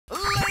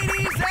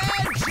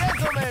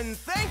and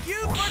thank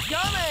you for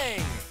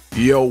coming!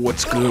 Yo,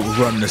 what's good?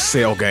 We're running the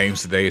sale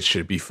games today. It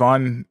should be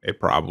fun. It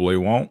probably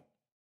won't.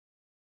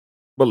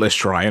 But let's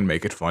try and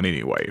make it fun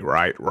anyway.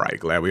 Right.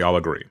 Glad we all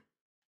agree.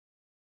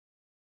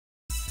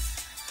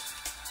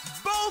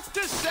 Both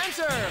to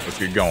center! Let's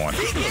get going.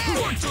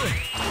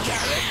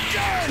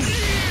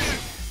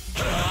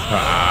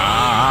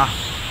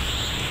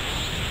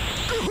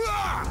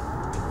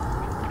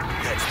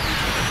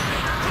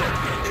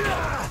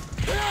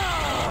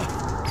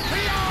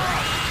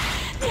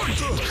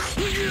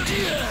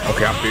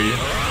 Okay, I feel you.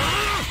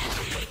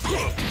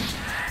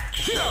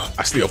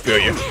 I still feel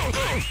you.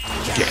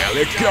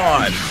 Gallic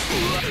gun.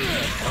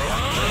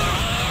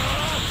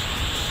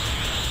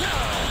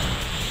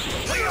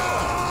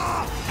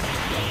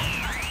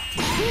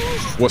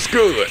 What's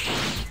good?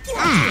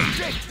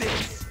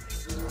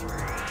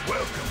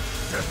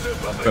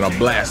 Gonna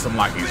blast him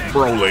like he's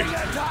Broly.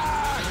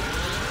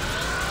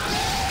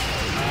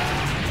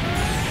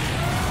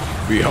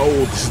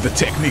 Behold, this is the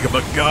technique of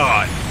a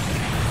god.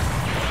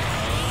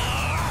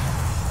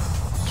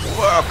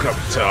 Welcome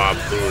to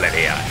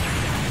Oblivion.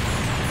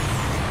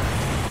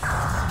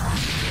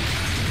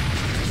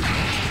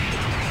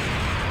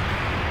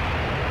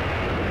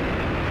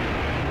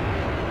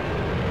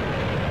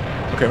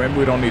 Okay, maybe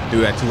we don't need to do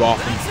that too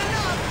often.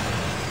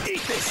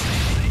 Eat this.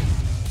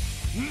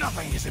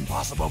 Nothing is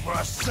impossible for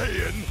a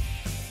Saiyan.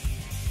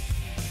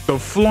 The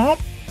flump?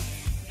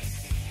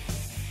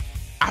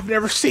 I've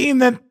never seen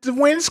that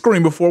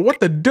windscreen before. What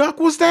the duck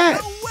was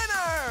that? The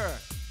winner!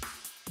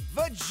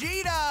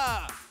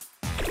 Vegeta!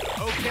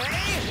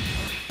 Okay,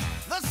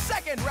 the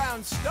second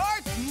round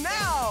starts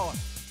now.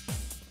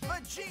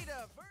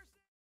 Vegeta versus.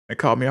 It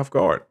caught me off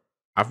guard.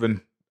 I've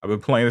been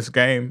playing this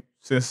game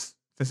since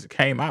it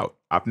came out.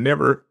 I've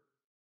never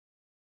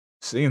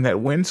seen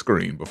that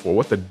windscreen before.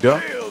 What the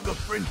duck? Hail the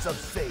Prince of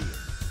Saiyan.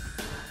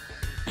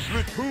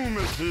 With whom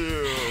is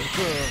here?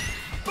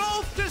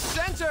 Both to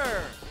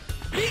center.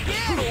 Begin.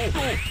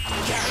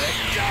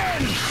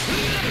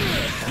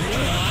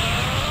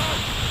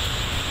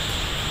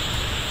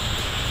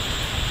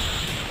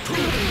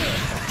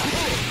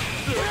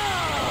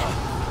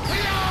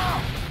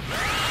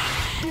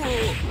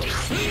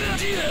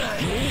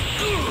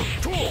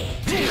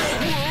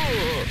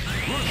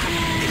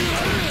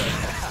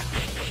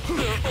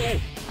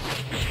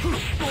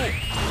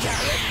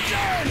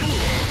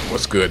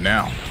 What's good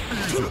now?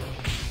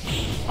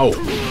 Oh,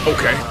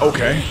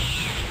 okay.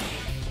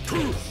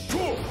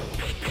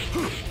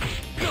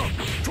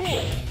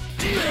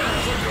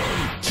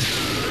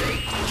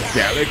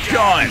 Gallic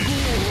gun.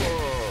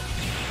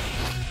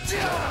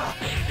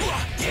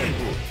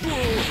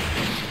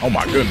 Oh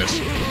my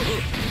goodness.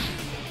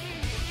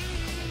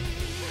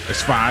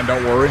 It's fine,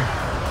 don't worry.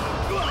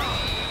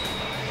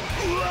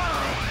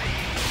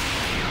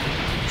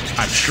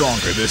 I'm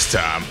stronger this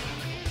time.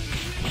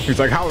 He's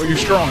like, how are you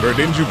stronger?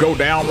 Didn't you go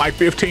down like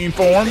 15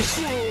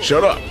 forms?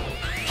 Shut up.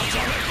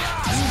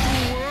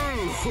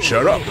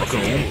 Shut up,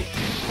 Raccoon.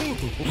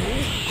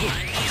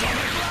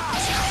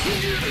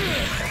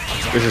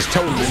 This is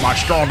totally my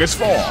strongest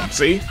form,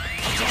 see?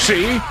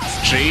 See?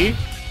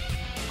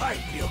 I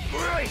feel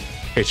great.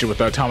 Hit you with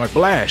the atomic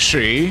blast,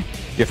 see?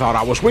 You thought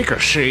I was weaker,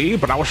 see?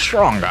 But I was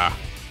stronger.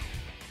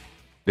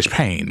 This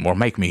pain will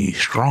make me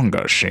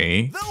stronger,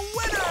 see? The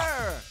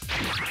winner!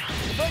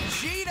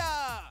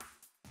 Vegeta!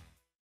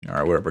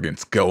 Alright, we're up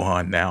against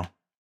Gohan now.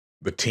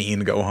 The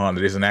teen Gohan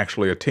that isn't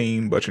actually a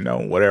teen, but you know,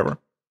 whatever.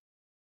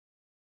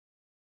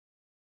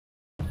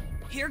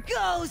 Here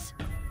goes!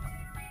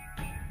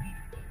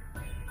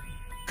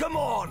 Come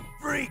on,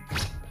 freak.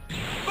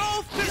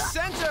 Both to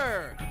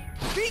center!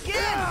 Begin!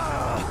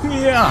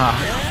 Yeah.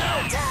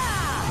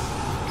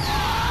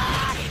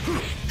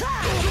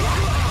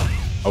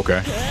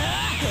 Okay.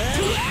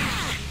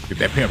 Get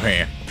that pimp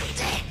hand.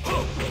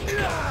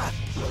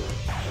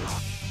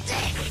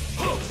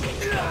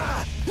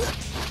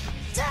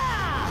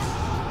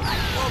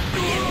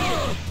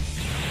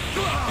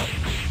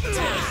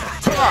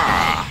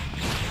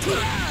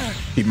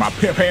 Keep my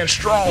pimp hand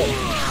strong.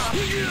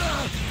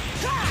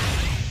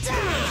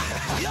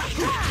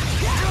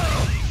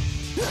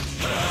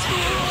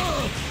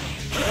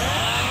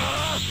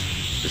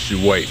 Just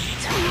you wait.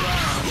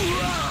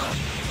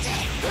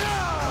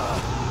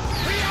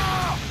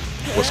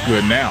 What's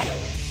good now?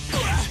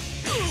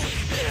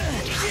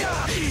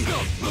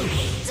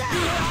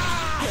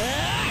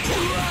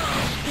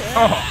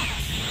 Oh.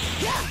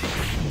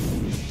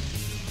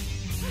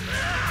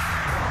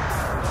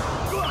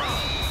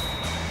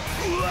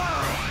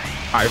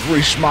 I've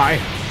reached my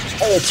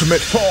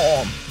ultimate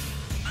form.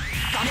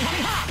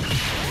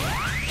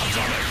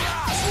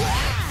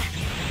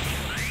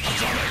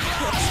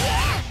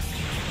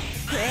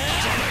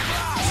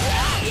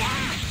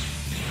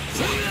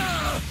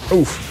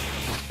 Oof.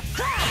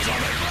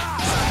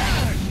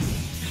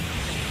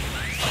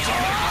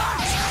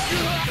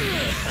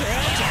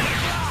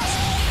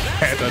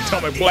 Had the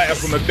atomic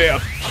blast on the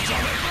death.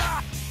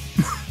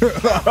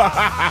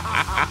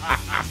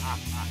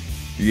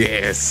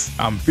 Yes,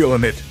 I'm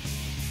feeling it.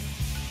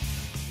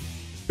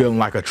 Feeling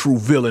like a true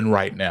villain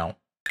right now.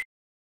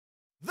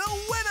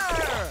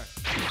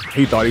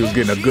 He thought he was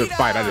getting a good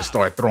fight. I just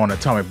started throwing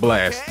atomic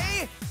blast.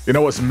 You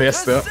know what's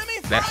messed up?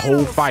 That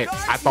whole fight,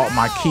 I thought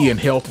my key and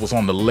health was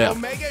on the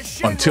left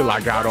until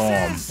I got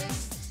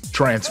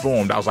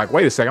transformed. I was like,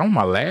 wait a second, I'm on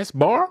my last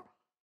bar?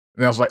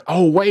 And I was like,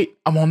 oh wait,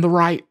 I'm on the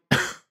right.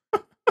 I'll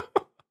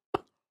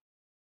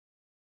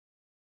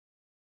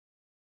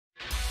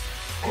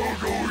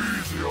go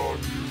easy on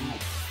you.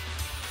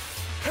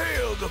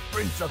 Hail the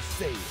Prince of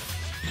Saiyans.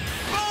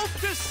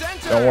 Both to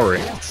center. Don't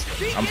worry,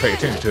 I'm paying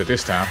attention to it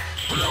this time.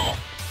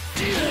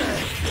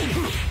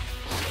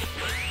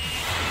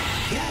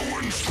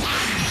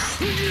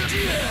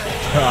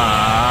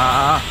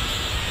 Ah.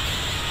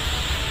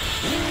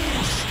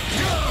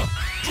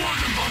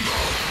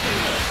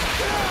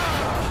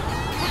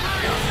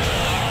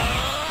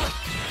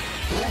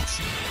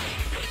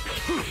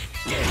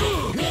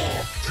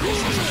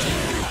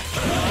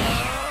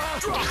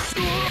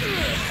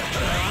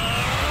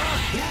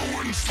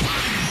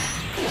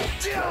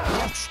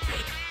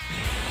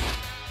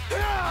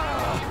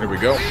 Here we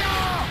go.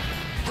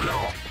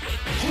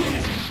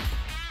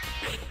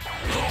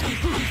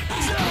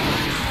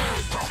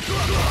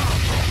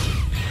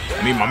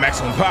 I need my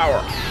maximum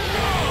power.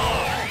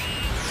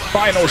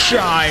 Final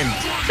shine.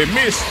 It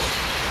missed.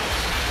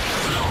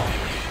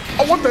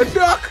 Oh, what the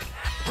duck?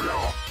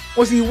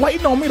 Was he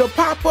waiting on me to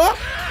pop up?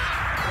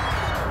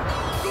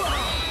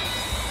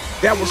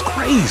 That was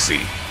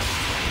crazy.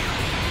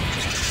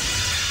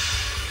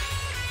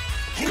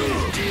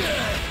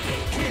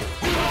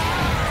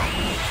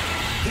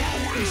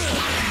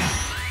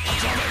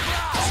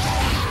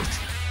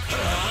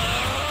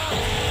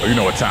 Oh, you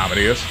know what time it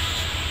is.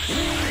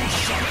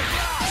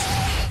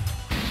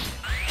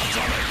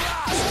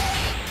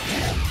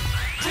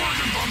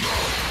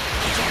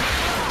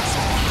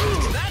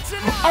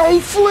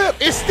 Oh, flip!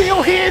 It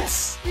still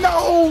hits!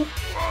 No!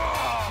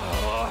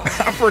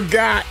 I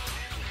forgot.